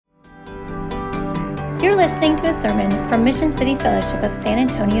You're listening to a sermon from Mission City Fellowship of San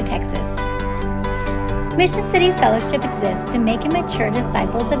Antonio, Texas. Mission City Fellowship exists to make and mature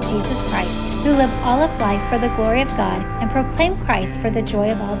disciples of Jesus Christ who live all of life for the glory of God and proclaim Christ for the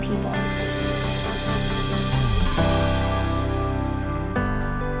joy of all people.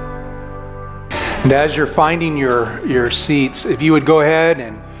 And as you're finding your seats, if you would go ahead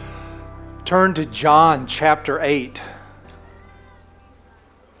and turn to John chapter 8.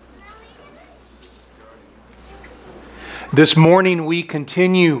 This morning we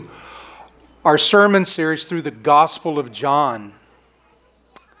continue our sermon series through the Gospel of John.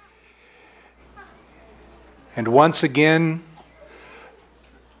 And once again,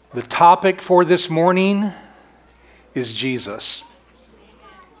 the topic for this morning is Jesus.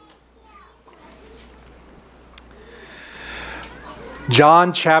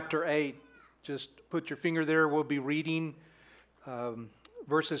 John chapter 8. Just put your finger there. We'll be reading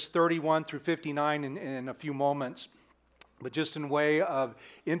verses 31 through 59 in a few moments. But just in way of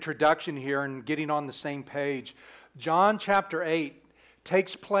introduction here and getting on the same page, John chapter 8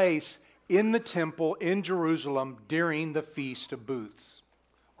 takes place in the temple in Jerusalem during the Feast of Booths,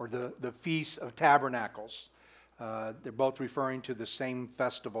 or the Feast of Tabernacles. They're both referring to the same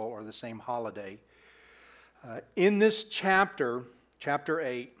festival or the same holiday. In this chapter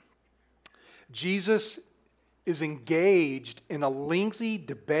 8, Jesus is engaged in a lengthy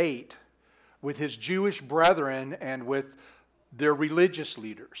debate with his Jewish brethren and with their religious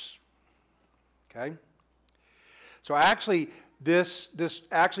leaders. Okay? So actually, this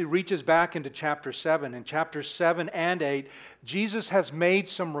actually reaches back into chapter 7. In chapters 7 and 8, Jesus has made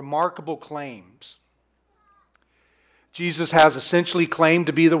some remarkable claims. Jesus has essentially claimed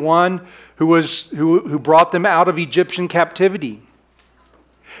to be the one who brought them out of Egyptian captivity.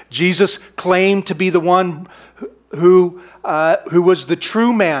 Jesus claimed to be the one who was the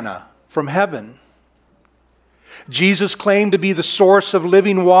true manna from heaven. Jesus claimed to be the source of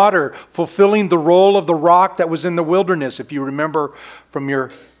living water, fulfilling the role of the rock that was in the wilderness, if you remember from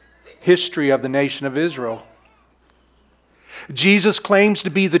your history of the nation of Israel. Jesus claims to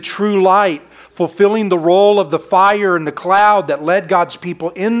be the true light, fulfilling the role of the fire and the cloud that led God's people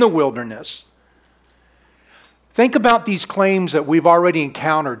in the wilderness. Think about these claims that we've already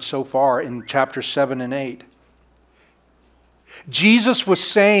encountered so far in chapters 7 and 8. Jesus was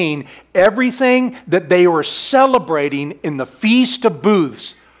saying everything that they were celebrating in the Feast of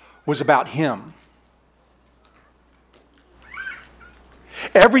Booths was about Him.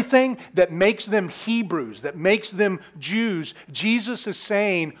 Everything that makes them Hebrews, that makes them Jews, Jesus is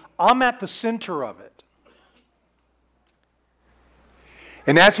saying, I'm at the center of it.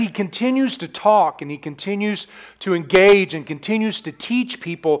 And as he continues to talk and he continues to engage and continues to teach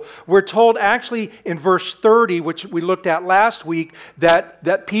people, we're told actually in verse 30, which we looked at last week,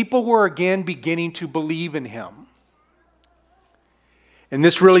 that people were again beginning to believe in him. And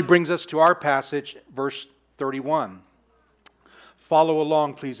this really brings us to our passage, verse 31. Follow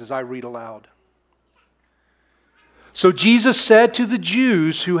along, please, as I read aloud. So Jesus said to the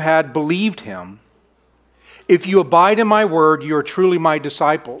Jews who had believed him, if you abide in my word, you are truly my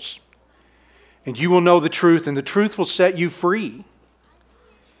disciples, and you will know the truth, and the truth will set you free.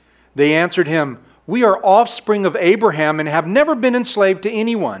 They answered him, we are offspring of Abraham and have never been enslaved to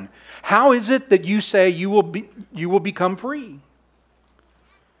anyone. How is it that you say you will become free?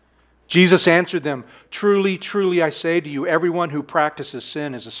 Jesus answered them, truly, truly, I say to you, everyone who practices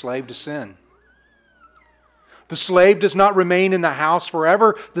sin is a slave to sin. The slave does not remain in the house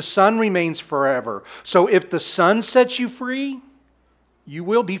forever. The Son remains forever. So if the Son sets you free, you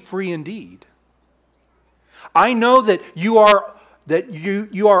will be free indeed. I know that you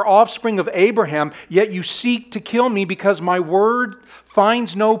are offspring of Abraham, yet you seek to kill me because my word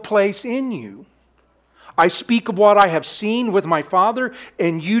finds no place in you. I speak of what I have seen with my Father,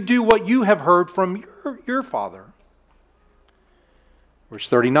 and you do what you have heard from your father. Verse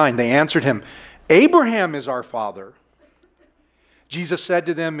 39, they answered him, Abraham is our father. Jesus said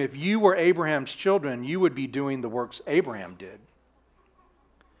to them, if you were Abraham's children, you would be doing the works Abraham did.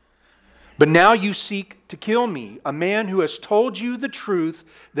 But now you seek to kill me, a man who has told you the truth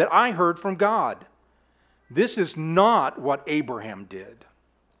that I heard from God. This is not what Abraham did.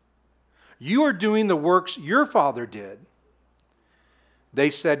 You are doing the works your father did. They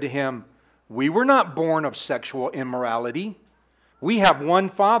said to him, we were not born of sexual immorality. We have one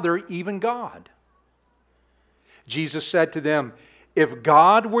Father, even God. Jesus said to them, if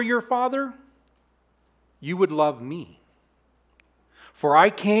God were your Father, you would love me. For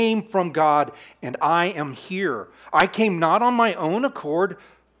I came from God and I am here. I came not on my own accord,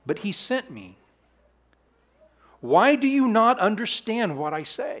 but He sent me. Why do you not understand what I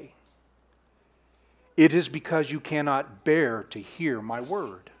say? It is because you cannot bear to hear my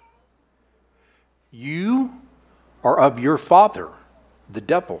word. You are of your father, the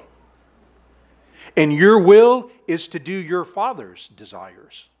devil, and your will is to do your father's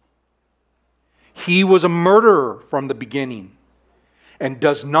desires. He was a murderer from the beginning and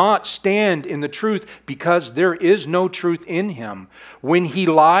does not stand in the truth because there is no truth in him. When he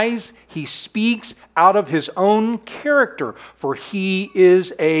lies, he speaks out of his own character, for he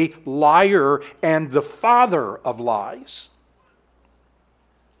is a liar and the father of lies.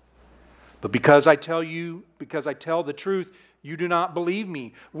 But because I tell the truth, you do not believe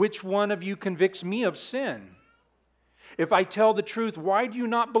me. Which one of you convicts me of sin? If I tell the truth, why do you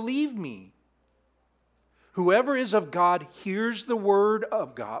not believe me? Whoever is of God hears the words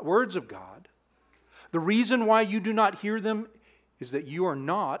of God. The reason why you do not hear them is that you are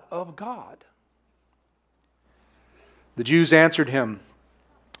not of God. The Jews answered him,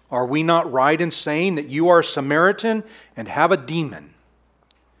 "Are we not right in saying that you are a Samaritan and have a demon?"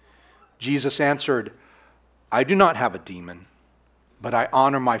 Jesus answered, "I do not have a demon, but I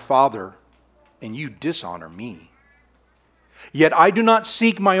honor my Father, and you dishonor me. Yet I do not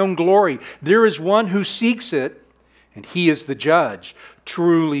seek my own glory. There is one who seeks it, and he is the judge.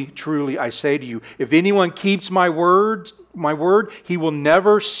 Truly, truly, I say to you, if anyone keeps my word, he will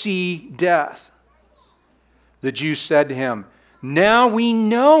never see death." The Jews said to him, "Now we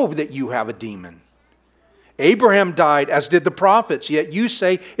know that you have a demon. Abraham died, as did the prophets, yet you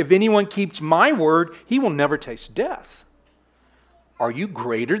say, if anyone keeps my word, he will never taste death. Are you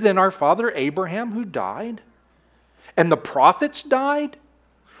greater than our father Abraham, who died? And the prophets died?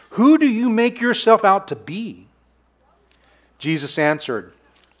 Who do you make yourself out to be?" Jesus answered,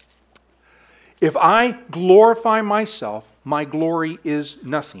 "If I glorify myself, my glory is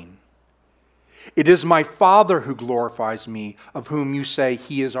nothing. It is my Father who glorifies me, of whom you say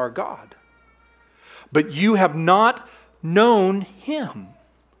he is our God. But you have not known him.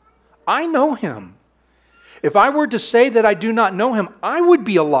 I know him. If I were to say that I do not know him, I would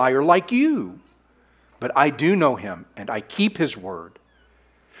be a liar like you. But I do know him, and I keep his word.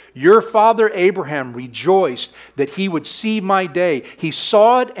 Your father Abraham rejoiced that he would see my day. He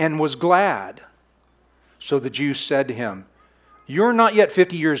saw it and was glad." So the Jews said to him, "You're not yet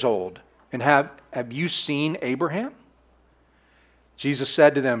 50 years old, and have you seen Abraham?" Jesus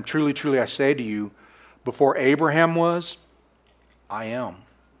said to them, "Truly, truly, I say to you, before Abraham was, I am."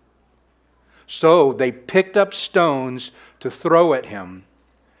 So they picked up stones to throw at him.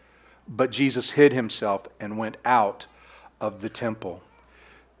 But Jesus hid himself and went out of the temple.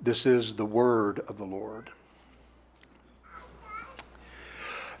 This is the word of the Lord.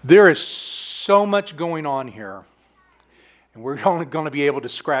 There is so much going on here, and we're only going to be able to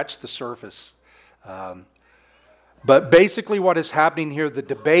scratch the surface. But basically what is happening here, the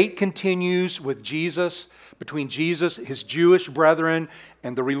debate continues with Jesus, between Jesus, his Jewish brethren,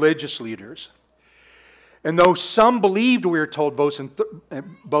 and the religious leaders. And though some believed, we are told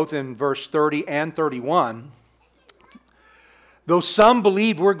both in verse 30 and 31, though some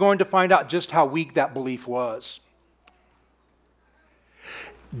believed, we're going to find out just how weak that belief was.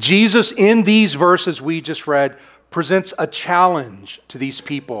 Jesus, in these verses we just read, presents a challenge to these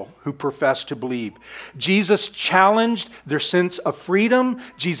people who profess to believe. Jesus challenged their sense of freedom,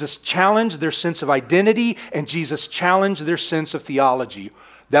 Jesus challenged their sense of identity, and Jesus challenged their sense of theology.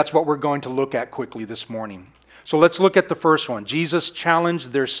 That's what we're going to look at quickly this morning. So let's look at the first one. Jesus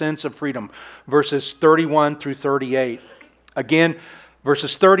challenged their sense of freedom. Verses 31 through 38. Again,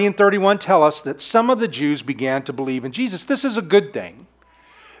 verses 30 and 31 tell us that some of the Jews began to believe in Jesus. This is a good thing.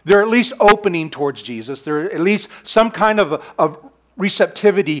 They're at least opening towards Jesus. There's at least some kind of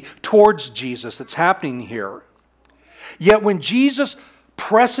receptivity towards Jesus that's happening here. Yet when Jesus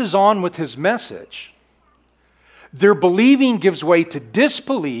presses on with his message, their believing gives way to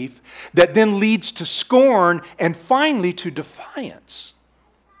disbelief that then leads to scorn and finally to defiance.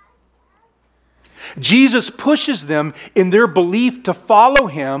 Jesus pushes them in their belief to follow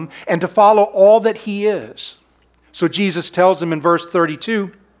him and to follow all that he is. So Jesus tells them in verse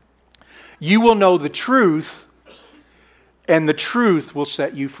 32, "You will know the truth, and the truth will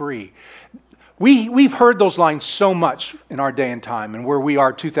set you free." We've heard those lines so much in our day and time, and where we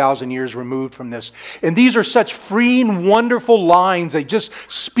are 2,000 years removed from this. And these are such freeing, wonderful lines. They just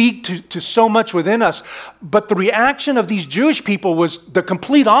speak to so much within us. But the reaction of these Jewish people was the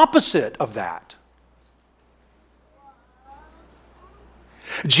complete opposite of that.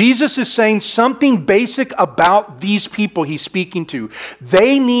 Jesus is saying something basic about these people he's speaking to.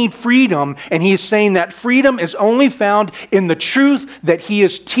 They need freedom, and he is saying that freedom is only found in the truth that he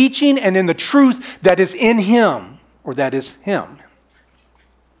is teaching and in the truth that is in him, or that is him.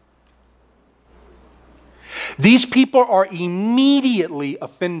 These people are immediately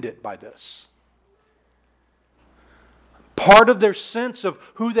offended by this. Part of their sense of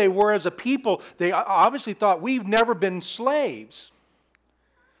who they were as a people, they obviously thought, we've never been slaves.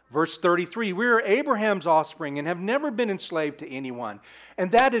 Verse 33, we are Abraham's offspring and have never been enslaved to anyone.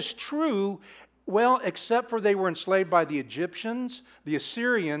 And that is true, well, except for they were enslaved by the Egyptians, the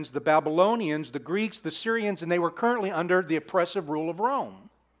Assyrians, the Babylonians, the Greeks, the Syrians, and they were currently under the oppressive rule of Rome.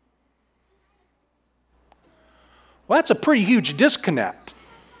 Well, that's a pretty huge disconnect.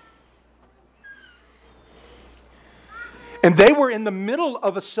 And they were in the middle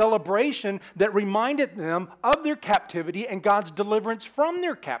of a celebration that reminded them of their captivity and God's deliverance from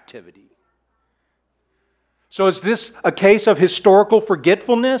their captivity. So is this a case of historical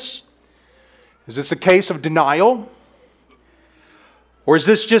forgetfulness? Is this a case of denial? Or is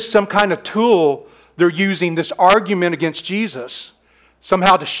this just some kind of tool they're using, this argument against Jesus,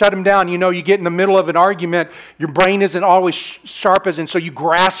 somehow to shut him down? You know, you get in the middle of an argument, your brain isn't always sharp as, and so you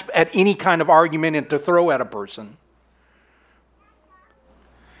grasp at any kind of argument and to throw at a person.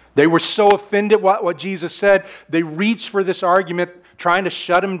 They were so offended what Jesus said, they reached for this argument, trying to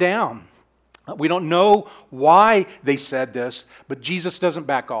shut him down. We don't know why they said this, but Jesus doesn't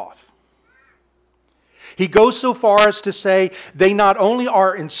back off. He goes so far as to say they not only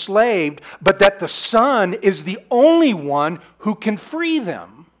are enslaved, but that the Son is the only one who can free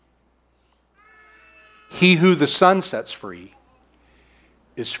them. He who the Son sets free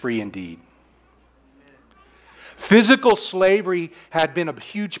is free indeed. Physical slavery had been a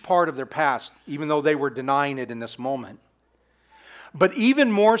huge part of their past, even though they were denying it in this moment. But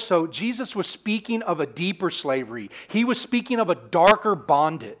even more so, Jesus was speaking of a deeper slavery. He was speaking of a darker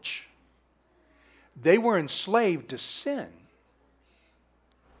bondage. They were enslaved to sin.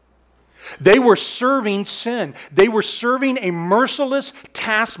 They were serving sin. They were serving a merciless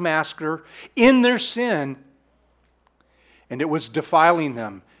taskmaster in their sin, and it was defiling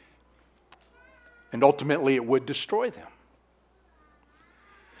them. And ultimately it would destroy them.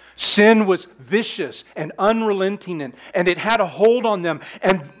 Sin was vicious and unrelenting, and it had a hold on them.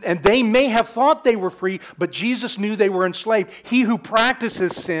 And they may have thought they were free, but Jesus knew they were enslaved. He who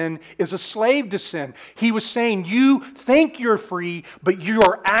practices sin is a slave to sin. He was saying, you think you're free, but you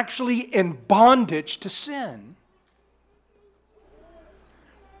are actually in bondage to sin.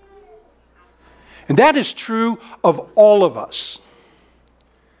 And that is true of all of us.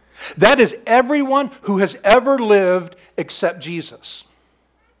 That is everyone who has ever lived except Jesus.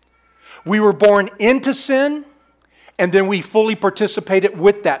 We were born into sin, and then we fully participated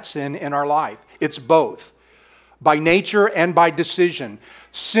with that sin in our life. It's both, by nature and by decision.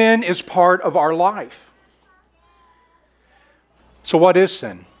 Sin is part of our life. So what is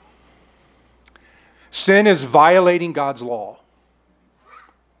sin? Sin is violating God's law.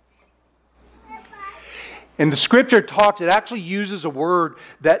 And the scripture it actually uses a word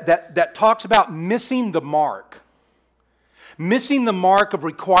that talks about missing the mark. Missing the mark of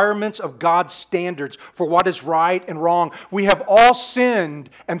requirements of God's standards for what is right and wrong. We have all sinned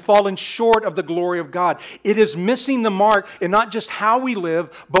and fallen short of the glory of God. It is missing the mark in not just how we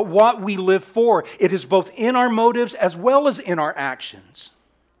live, but what we live for. It is both in our motives as well as in our actions.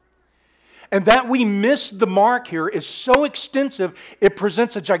 And that we miss the mark here is so extensive, it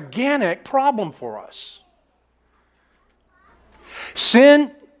presents a gigantic problem for us.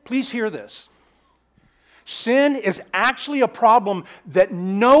 Sin, please hear this. Sin is actually a problem that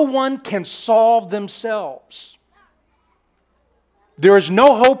no one can solve themselves. There is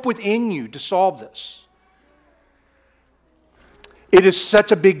no hope within you to solve this. It is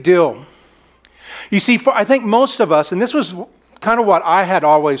such a big deal. You see, I think most of us, and this was kind of what I had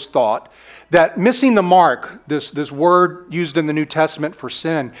always thought, that missing the mark, this word used in the New Testament for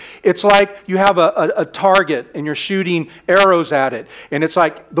sin, it's like you have a target and you're shooting arrows at it. And it's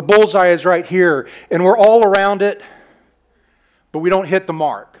like the bullseye is right here and we're all around it, but we don't hit the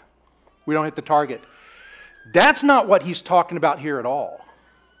mark. We don't hit the target. That's not what he's talking about here at all.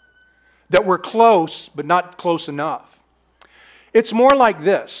 That we're close, but not close enough. It's more like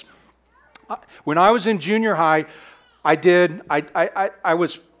this. When I was in junior high, I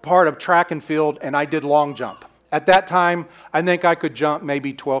was part of track and field, and I did long jump. At that time, I think I could jump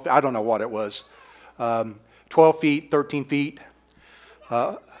maybe 12, I don't know what it was, 12 feet, 13 feet.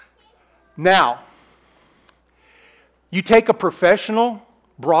 Now, you take a professional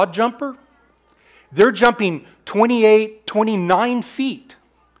broad jumper, they're jumping 28, 29 feet.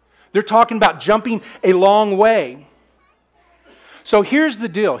 They're talking about jumping a long way. So here's the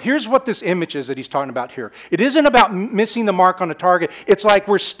deal. Here's what this image is that he's talking about here. It isn't about missing the mark on a target. It's like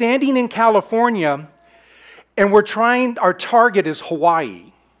we're standing in California and our target is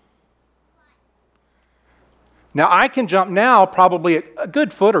Hawaii. Now, I can jump now probably a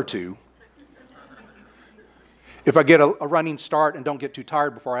good foot or two if I get a running start and don't get too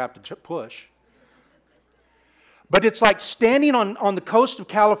tired before I have to push. But it's like standing on the coast of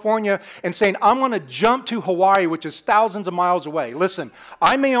California and saying, I'm going to jump to Hawaii, which is thousands of miles away. Listen,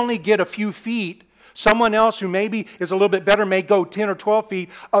 I may only get a few feet. Someone else who maybe is a little bit better may go 10 or 12 feet.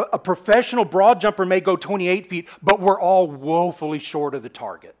 A professional broad jumper may go 28 feet, but we're all woefully short of the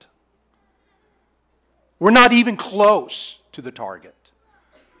target. We're not even close to the target.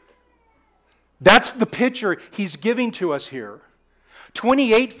 That's the picture he's giving to us here.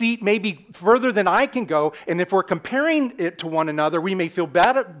 28 feet may be further than I can go, and if we're comparing it to one another, we may feel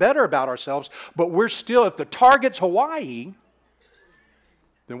better about ourselves, but we're still, if the target's Hawaii,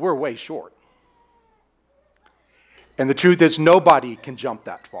 then we're way short. And the truth is, nobody can jump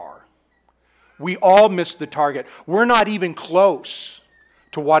that far. We all miss the target. We're not even close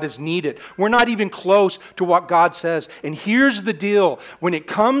to what is needed. We're not even close to what God says. And here's the deal. When it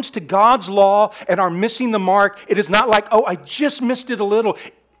comes to God's law and our missing the mark, it is not like, oh, I just missed it a little.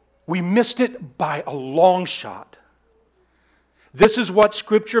 We missed it by a long shot. This is what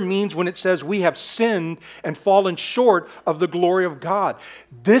Scripture means when it says we have sinned and fallen short of the glory of God.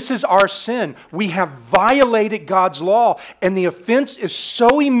 This is our sin. We have violated God's law, and the offense is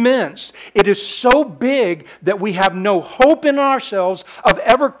so immense, it is so big that we have no hope in ourselves of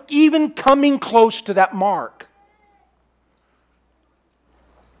ever even coming close to that mark.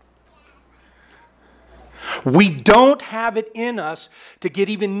 We don't have it in us to get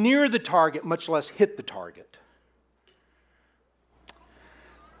even near the target, much less hit the target.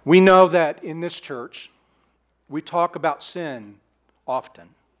 We know that in this church, we talk about sin often.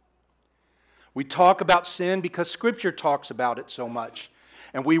 We talk about sin because Scripture talks about it so much.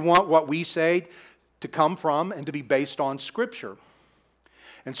 And we want what we say to come from and to be based on Scripture.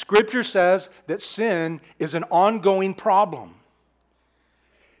 And Scripture says that sin is an ongoing problem.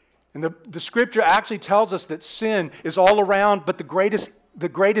 And the Scripture actually tells us that sin is all around, but the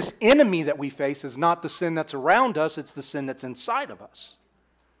greatest enemy that we face is not the sin that's around us, it's the sin that's inside of us.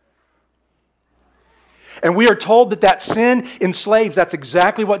 And we are told that sin enslaves. That's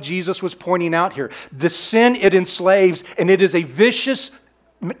exactly what Jesus was pointing out here. The sin, it enslaves, and it is a vicious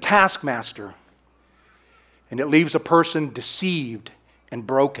taskmaster. And it leaves a person deceived and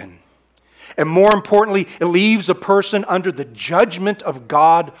broken. And more importantly, it leaves a person under the judgment of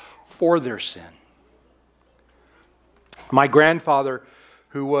God for their sin. My grandfather,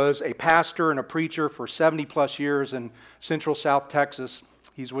 who was a pastor and a preacher for 70 plus years in Central South Texas,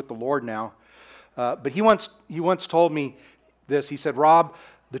 he's with the Lord now. But he once told me this. He said, Rob,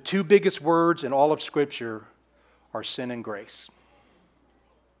 the two biggest words in all of Scripture are sin and grace.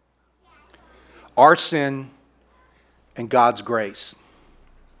 Our sin and God's grace.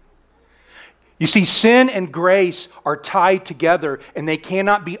 You see, sin and grace are tied together, and they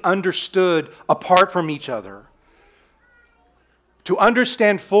cannot be understood apart from each other. To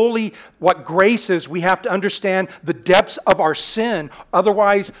understand fully what grace is, we have to understand the depths of our sin.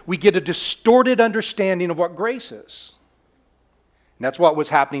 Otherwise, we get a distorted understanding of what grace is. And that's what was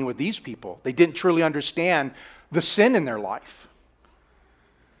happening with these people. They didn't truly understand the sin in their life.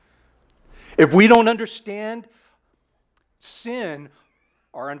 If we don't understand sin,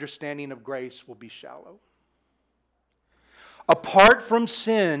 our understanding of grace will be shallow. Apart from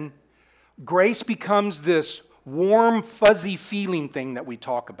sin, grace becomes this warm, fuzzy feeling thing that we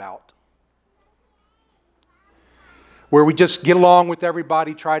talk about. Where we just get along with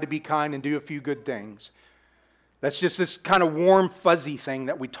everybody, try to be kind, and do a few good things. That's just this kind of warm, fuzzy thing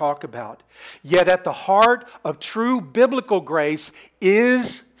that we talk about. Yet at the heart of true biblical grace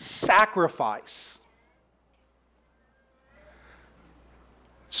is sacrifice.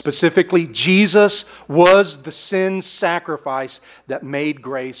 Specifically, Jesus was the sin sacrifice that made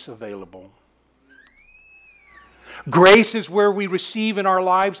grace available. Grace is where we receive in our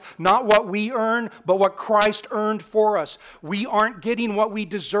lives not what we earn, but what Christ earned for us. We aren't getting what we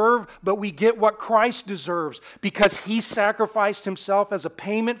deserve, but we get what Christ deserves. Because He sacrificed Himself as a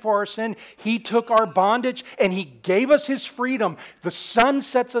payment for our sin, He took our bondage and He gave us His freedom. The Son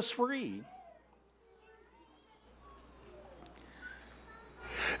sets us free.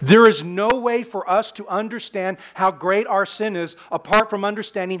 There is no way for us to understand how great our sin is apart from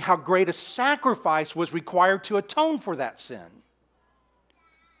understanding how great a sacrifice was required to atone for that sin.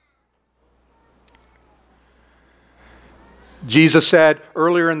 Jesus said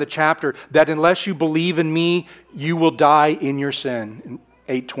earlier in the chapter that unless you believe in me, you will die in your sin,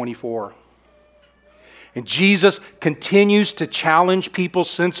 in 8:24. And Jesus continues to challenge people's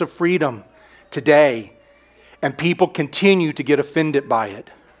sense of freedom today, and people continue to get offended by it.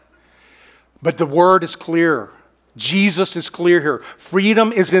 But the word is clear. Jesus is clear here.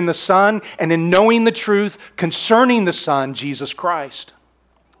 Freedom is in the Son and in knowing the truth concerning the Son, Jesus Christ.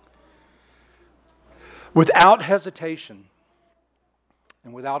 Without hesitation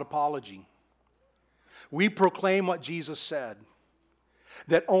and without apology, we proclaim what Jesus said,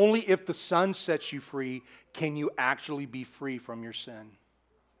 that only if the Son sets you free can you actually be free from your sin.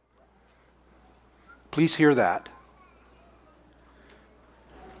 Please hear that.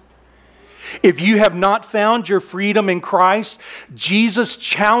 If you have not found your freedom in Christ, Jesus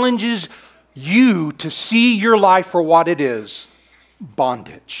challenges you to see your life for what it is,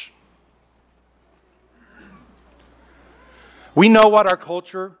 bondage. We know what our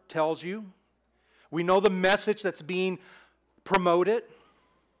culture tells you. We know the message that's being promoted.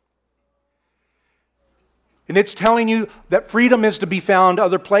 And it's telling you that freedom is to be found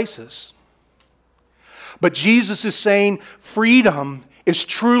other places. But Jesus is saying freedom is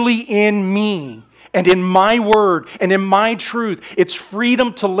truly in me and in my word and in my truth. It's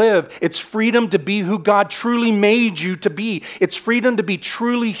freedom to live. It's freedom to be who God truly made you to be. It's freedom to be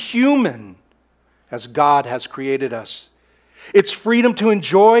truly human as God has created us. It's freedom to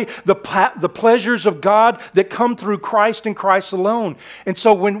enjoy the pleasures of God that come through Christ and Christ alone. And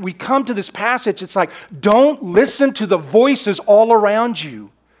so when we come to this passage, it's like, don't listen to the voices all around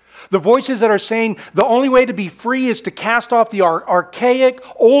you. The voices that are saying the only way to be free is to cast off the archaic,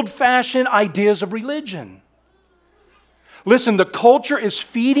 old-fashioned ideas of religion. Listen, the culture is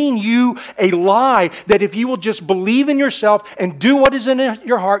feeding you a lie that if you will just believe in yourself and do what is in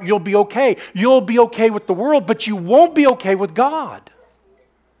your heart, you'll be okay. You'll be okay with the world, but you won't be okay with God.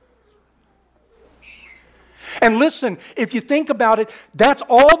 And listen, if you think about it, that's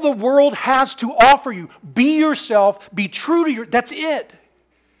all the world has to offer you. Be yourself, be true to that's it.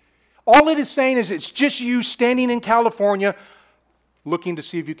 All it is saying is it's just you standing in California looking to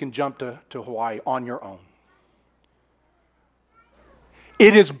see if you can jump to Hawaii on your own.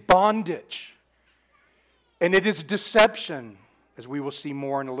 It is bondage. And it is deception, as we will see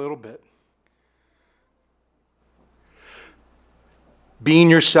more in a little bit. Being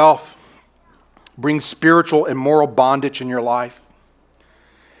yourself brings spiritual and moral bondage in your life.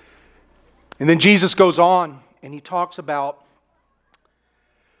 And then Jesus goes on and he talks about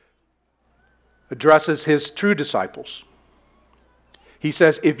addresses his true disciples. He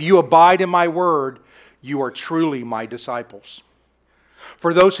says, if you abide in my word, you are truly my disciples.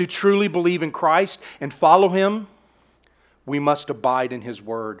 For those who truly believe in Christ and follow him, we must abide in his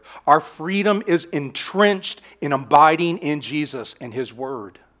word. Our freedom is entrenched in abiding in Jesus and his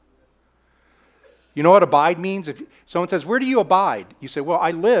word. You know what abide means? If someone says, where do you abide? You say, well,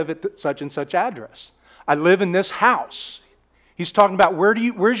 I live at such and such address. I live in this house. He's talking about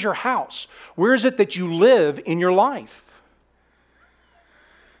where's your house? Where is it that you live in your life?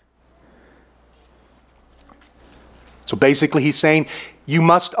 So basically he's saying, you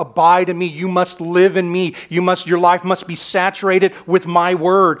must abide in me. You must live in me. Your life must be saturated with my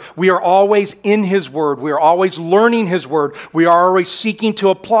word. We are always in his word. We are always learning his word. We are always seeking to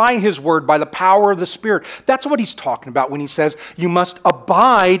apply his word by the power of the Spirit. That's what he's talking about when he says, you must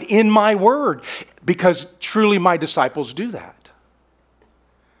abide in my word. Because truly my disciples do that.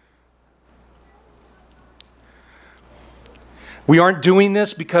 We aren't doing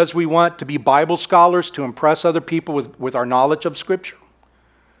this because we want to be Bible scholars to impress other people with our knowledge of Scripture.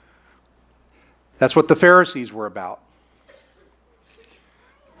 That's what the Pharisees were about.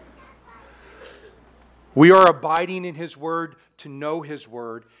 We are abiding in his word to know his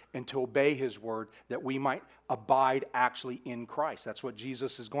word and to obey his word that we might abide actually in Christ. That's what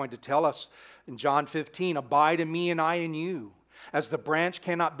Jesus is going to tell us in John 15. Abide in me and I in you. As the branch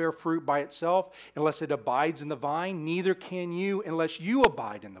cannot bear fruit by itself unless it abides in the vine, neither can you unless you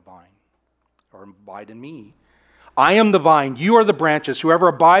abide in the vine or abide in me. I am the vine, you are the branches. Whoever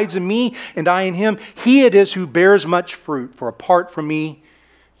abides in me and I in him, he it is who bears much fruit. For apart from me,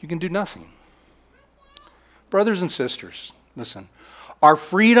 you can do nothing. Brothers and sisters, listen. Our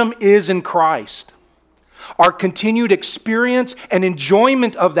freedom is in Christ. Our continued experience and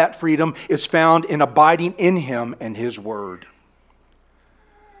enjoyment of that freedom is found in abiding in him and his word.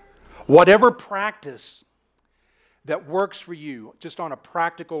 Whatever practice that works for you, just on a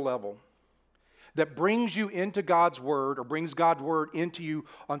practical level, that brings you into God's word or brings God's word into you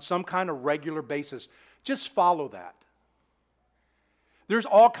on some kind of regular basis, just follow that. There's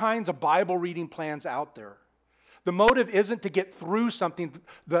all kinds of Bible reading plans out there. The motive isn't to get through something.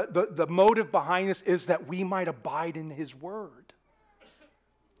 The motive behind this is that we might abide in his word.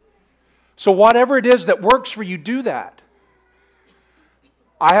 So whatever it is that works for you, do that.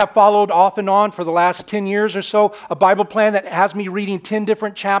 I have followed off and on for the last 10 years or so a Bible plan that has me reading 10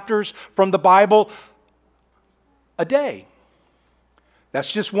 different chapters from the Bible a day. That's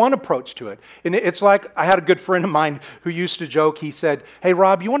just one approach to it. And it's like, I had a good friend of mine who used to joke, he said, "Hey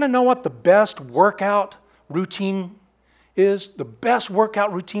Rob, you want to know what the best workout routine is? The best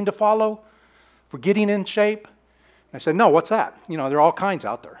workout routine to follow for getting in shape?" I said, "No, what's that?" There are all kinds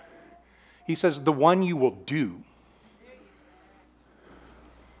out there. He says, "The one you will do."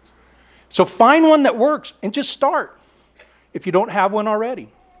 So find one that works and just start if you don't have one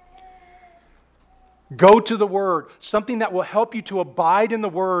already. Go to the Word, something that will help you to abide in the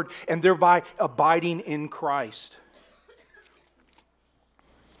Word and thereby abiding in Christ.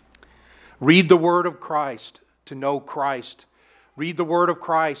 Read the Word of Christ to know Christ. Read the Word of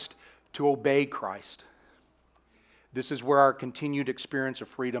Christ to obey Christ. This is where our continued experience of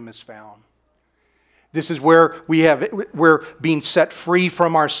freedom is found. This is where we're being set free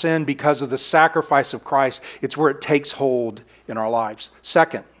from our sin because of the sacrifice of Christ. It's where it takes hold in our lives.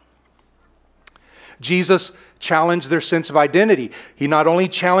 Second, Jesus challenged their sense of identity. He not only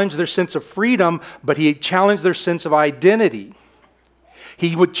challenged their sense of freedom, but He challenged their sense of identity.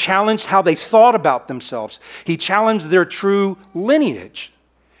 He would challenge how they thought about themselves. He challenged their true lineage.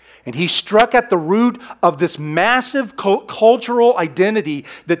 And He struck at the root of this massive cultural identity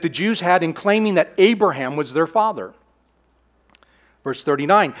that the Jews had in claiming that Abraham was their father. Verse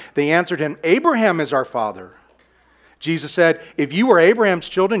 39, they answered Him, "Abraham is our father." Jesus said, "If you were Abraham's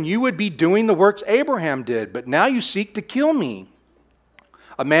children, you would be doing the works Abraham did, but now you seek to kill me,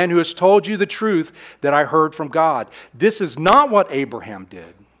 a man who has told you the truth that I heard from God. This is not what Abraham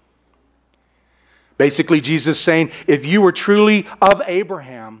did." Basically, Jesus is saying, if you were truly of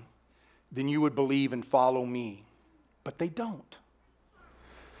Abraham, then you would believe and follow me. But they don't.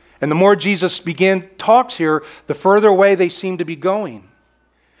 And the more Jesus talks here, the further away they seem to be going.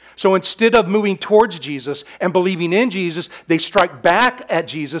 So instead of moving towards Jesus and believing in Jesus, they strike back at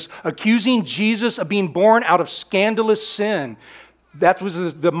Jesus, accusing Jesus of being born out of scandalous sin. That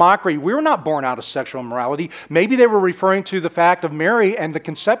was the mockery. We were not born out of sexual immorality. Maybe they were referring to the fact of Mary and the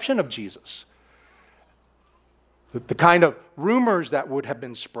conception of Jesus. The kind of rumors that would have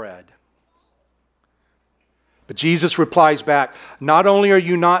been spread. But Jesus replies back, "Not only are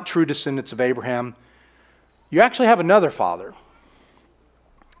you not true descendants of Abraham, you actually have another father.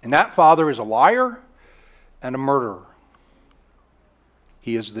 And that father is a liar and a murderer.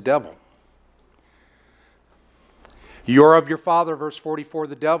 He is the devil. You are of your father," verse 44,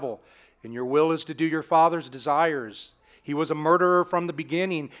 "the devil, and your will is to do your father's desires. He was a murderer from the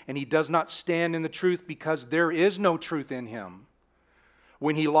beginning, and he does not stand in the truth because there is no truth in him.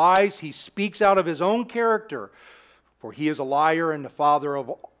 When he lies, he speaks out of his own character, for he is a liar and the father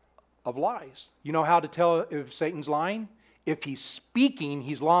of lies." You know how to tell if Satan's lying? If he's speaking,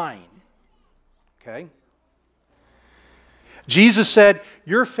 he's lying. Okay? Jesus said,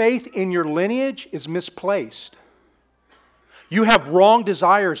 "Your faith in your lineage is misplaced. You have wrong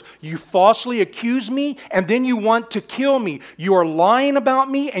desires. You falsely accuse me, and then you want to kill me. You are lying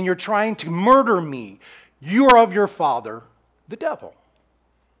about me, and you're trying to murder me. You are of your father, the devil."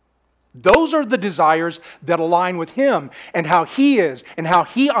 Those are the desires that align with him and how he is and how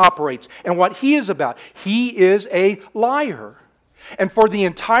he operates and what he is about. He is a liar. And for the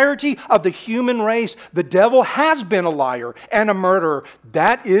entirety of the human race, the devil has been a liar and a murderer.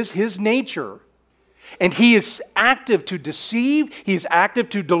 That is his nature. And he is active to deceive. He is active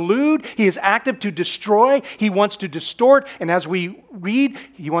to delude. He is active to destroy. He wants to distort. And as we read,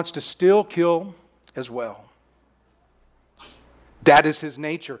 he wants to still kill as well. That is his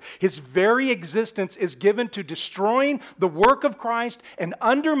nature. His very existence is given to destroying the work of Christ and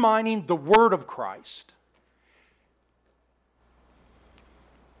undermining the word of Christ.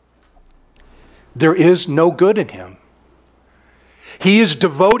 There is no good in him. He is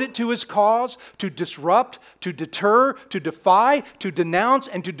devoted to his cause, to disrupt, to deter, to defy, to denounce,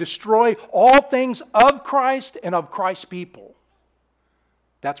 and to destroy all things of Christ and of Christ's people.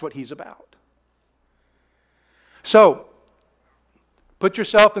 That's what he's about. So, put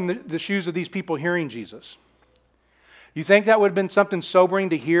yourself in the shoes of these people hearing Jesus. You think that would have been something sobering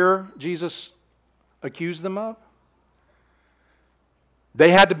to hear Jesus accuse them of?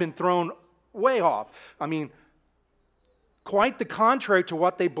 They had to have been thrown way off. I mean, quite the contrary to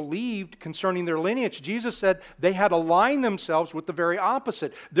what they believed concerning their lineage. Jesus said they had aligned themselves with the very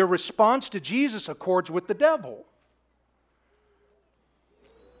opposite. Their response to Jesus accords with the devil.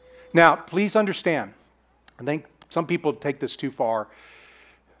 Now, please understand, I think some people take this too far.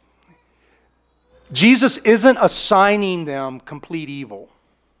 Jesus isn't assigning them complete evil.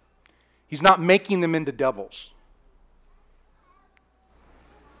 He's not making them into devils.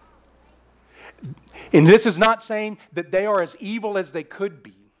 And this is not saying that they are as evil as they could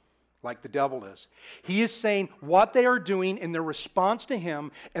be. like the devil is. He is saying what they are doing in their response to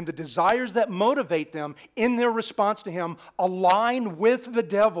him and the desires that motivate them in their response to him align with the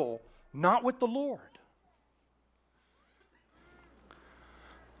devil, not with the Lord.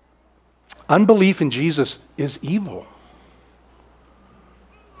 Unbelief in Jesus is evil.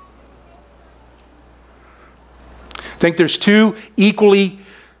 I think there's two equally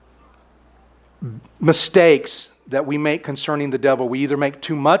mistakes that we make concerning the devil. We either make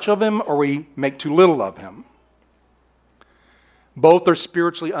too much of him or we make too little of him. Both are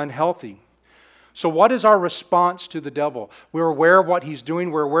spiritually unhealthy. So what is our response to the devil? We're aware of what he's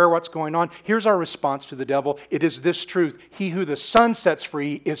doing. We're aware of what's going on. Here's our response to the devil. It is this truth. He who the Son sets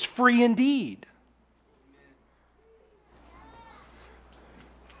free is free indeed.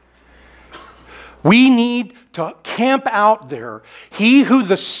 We need to camp out there. He who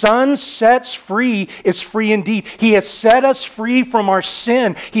the Son sets free is free indeed. He has set us free from our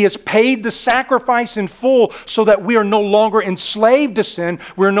sin. He has paid the sacrifice in full so that we are no longer enslaved to sin.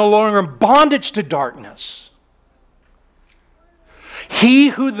 We are no longer in bondage to darkness. He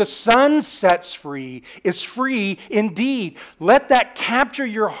who the Son sets free is free indeed. Let that capture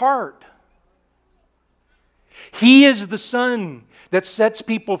your heart. He is the Son that sets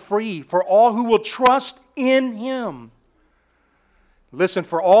people free for all who will trust in Him. Listen,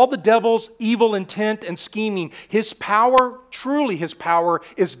 for all the devil's evil intent and scheming, his power, truly his power,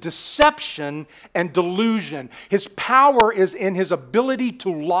 is deception and delusion. His power is in his ability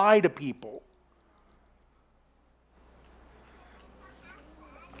to lie to people.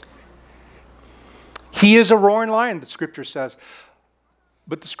 He is a roaring lion, the Scripture says.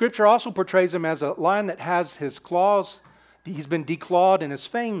 But the Scripture also portrays him as a lion that has his claws, he's been declawed and his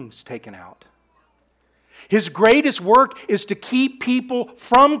fangs taken out. His greatest work is to keep people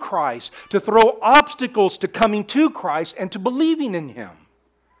from Christ, to throw obstacles to coming to Christ and to believing in Him.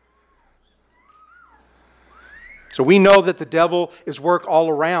 So we know that the devil is work all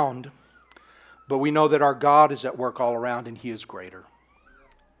around, but we know that our God is at work all around and He is greater.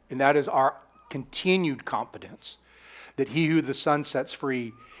 And that is our continued confidence that he who the Son sets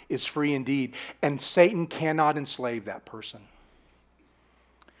free is free indeed. And Satan cannot enslave that person.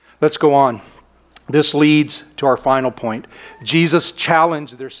 Let's go on. This leads to our final point. Jesus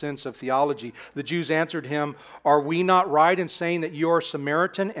challenged their sense of theology. The Jews answered him, "Are we not right in saying that you are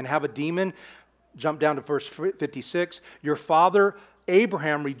Samaritan and have a demon?" Jump down to verse 56. "Your father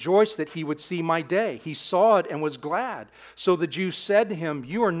Abraham rejoiced that he would see my day. He saw it and was glad." So the Jews said to him,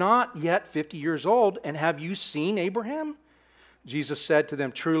 "You are not yet 50 years old, and have you seen Abraham?" Jesus said to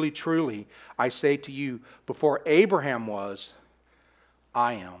them, "Truly, truly, I say to you, before Abraham was,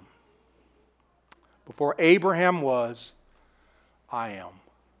 I am." Before Abraham was, I am.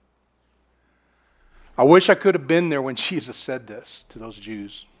 I wish I could have been there when Jesus said this to those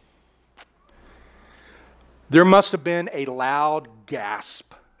Jews. There must have been a loud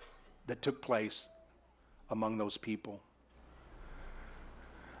gasp that took place among those people.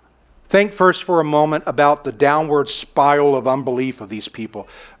 Think first for a moment about the downward spiral of unbelief of these people.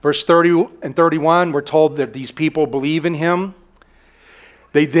 Verse 30 and 31, we're told that these people believe in Him.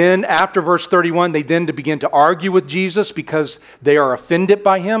 They then, after verse 31, they then begin to argue with Jesus because they are offended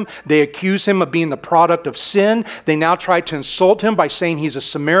by Him. They accuse Him of being the product of sin. They now try to insult Him by saying He's a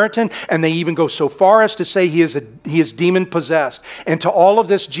Samaritan, and they even go so far as to say He is demon-possessed. And to all of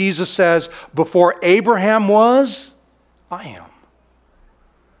this, Jesus says, before Abraham was, I am.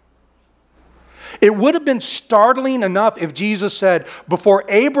 It would have been startling enough if Jesus said, before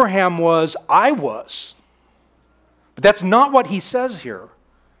Abraham was, I was. But that's not what He says here.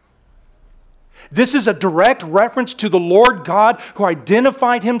 This is a direct reference to the Lord God who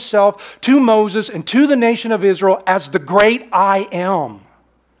identified Himself to Moses and to the nation of Israel as the great I am.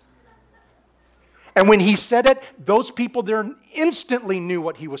 And when He said it, those people there instantly knew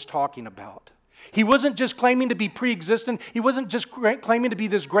what He was talking about. He wasn't just claiming to be pre-existent. He wasn't just claiming to be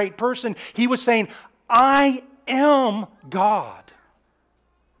this great person. He was saying, I am God.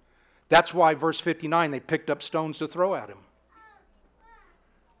 That's why verse 59, they picked up stones to throw at Him.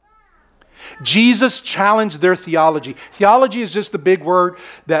 Jesus challenged their theology. Theology is just the big word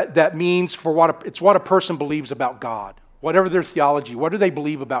that means it's what a person believes about God. Whatever their theology, what do they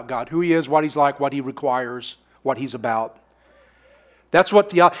believe about God? Who He is, what He's like, what He requires, what He's about. That's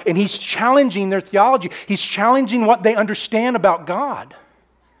what and He's challenging their theology. He's challenging what they understand about God.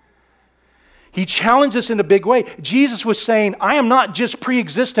 He challenged us in a big way. Jesus was saying, I am not just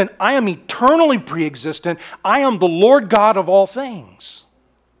pre-existent, I am eternally pre-existent. I am the Lord God of all things.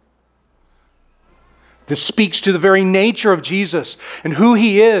 This speaks to the very nature of Jesus and who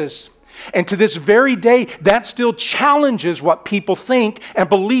He is. And to this very day, that still challenges what people think and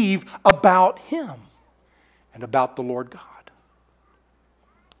believe about Him and about the Lord God.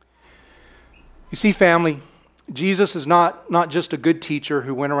 You see, family, Jesus is not just a good teacher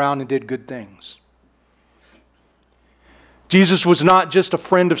who went around and did good things. Jesus was not just a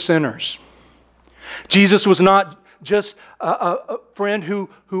friend of sinners. Jesus was not just a friend who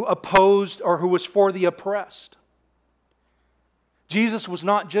opposed or who was for the oppressed. Jesus was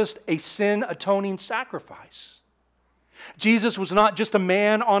not just a sin-atoning sacrifice. Jesus was not just a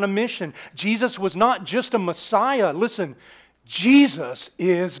man on a mission. Jesus was not just a Messiah. Listen, Jesus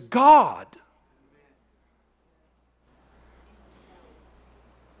is God.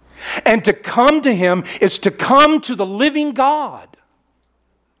 And to come to Him is to come to the living God.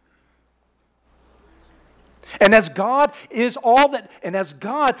 And as God is all that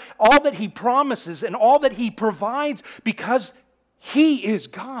He promises and all that He provides, because He is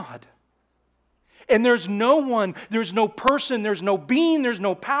God. And there's no one, there's no person, there's no being, there's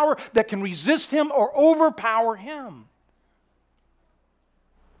no power that can resist Him or overpower Him.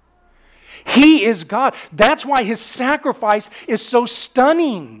 He is God. That's why His sacrifice is so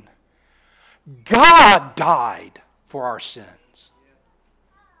stunning. God died for our sins.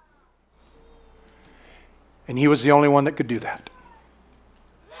 And He was the only one that could do that.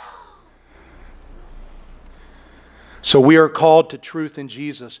 So we are called to truth in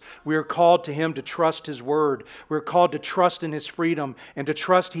Jesus. We are called to Him to trust His word. We're called to trust in His freedom and to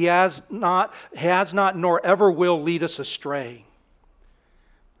trust He has not, nor ever will lead us astray.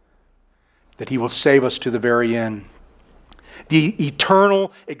 That He will save us to the very end. The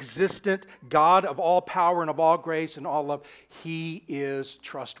eternal, existent God of all power and of all grace and all love, He is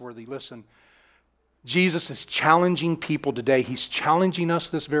trustworthy. Listen, Jesus is challenging people today. He's challenging us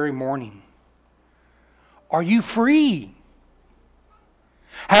this very morning. Are you free?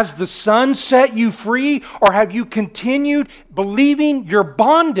 Has the Son set you free, or have you continued believing your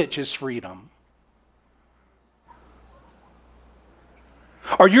bondage is freedom?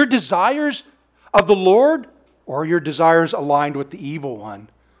 Are your desires of the Lord, or are your desires aligned with the evil one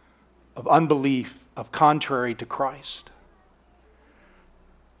of unbelief, of contrary to Christ?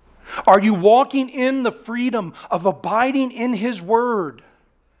 Are you walking in the freedom of abiding in His word?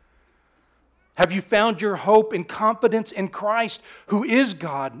 Have you found your hope and confidence in Christ, who is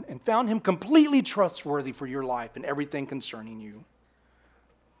God, and found Him completely trustworthy for your life and everything concerning you?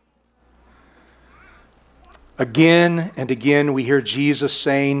 Again and again we hear Jesus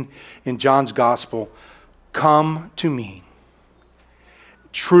saying in John's Gospel, "Come to me,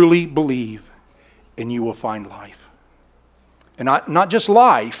 truly believe, and you will find life." And not just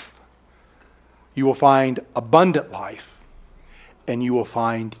life, you will find abundant life, and you will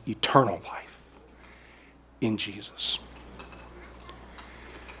find eternal life in Jesus.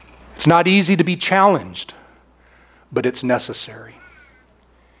 It's not easy to be challenged, but it's necessary.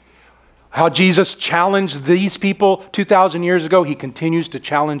 How Jesus challenged these people 2,000 years ago, He continues to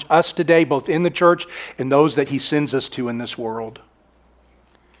challenge us today, both in the church and those that He sends us to in this world.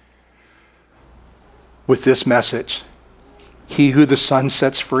 With this message, he who the Son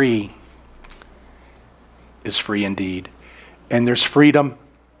sets free is free indeed. And there's freedom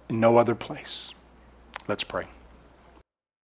in no other place. Let's pray.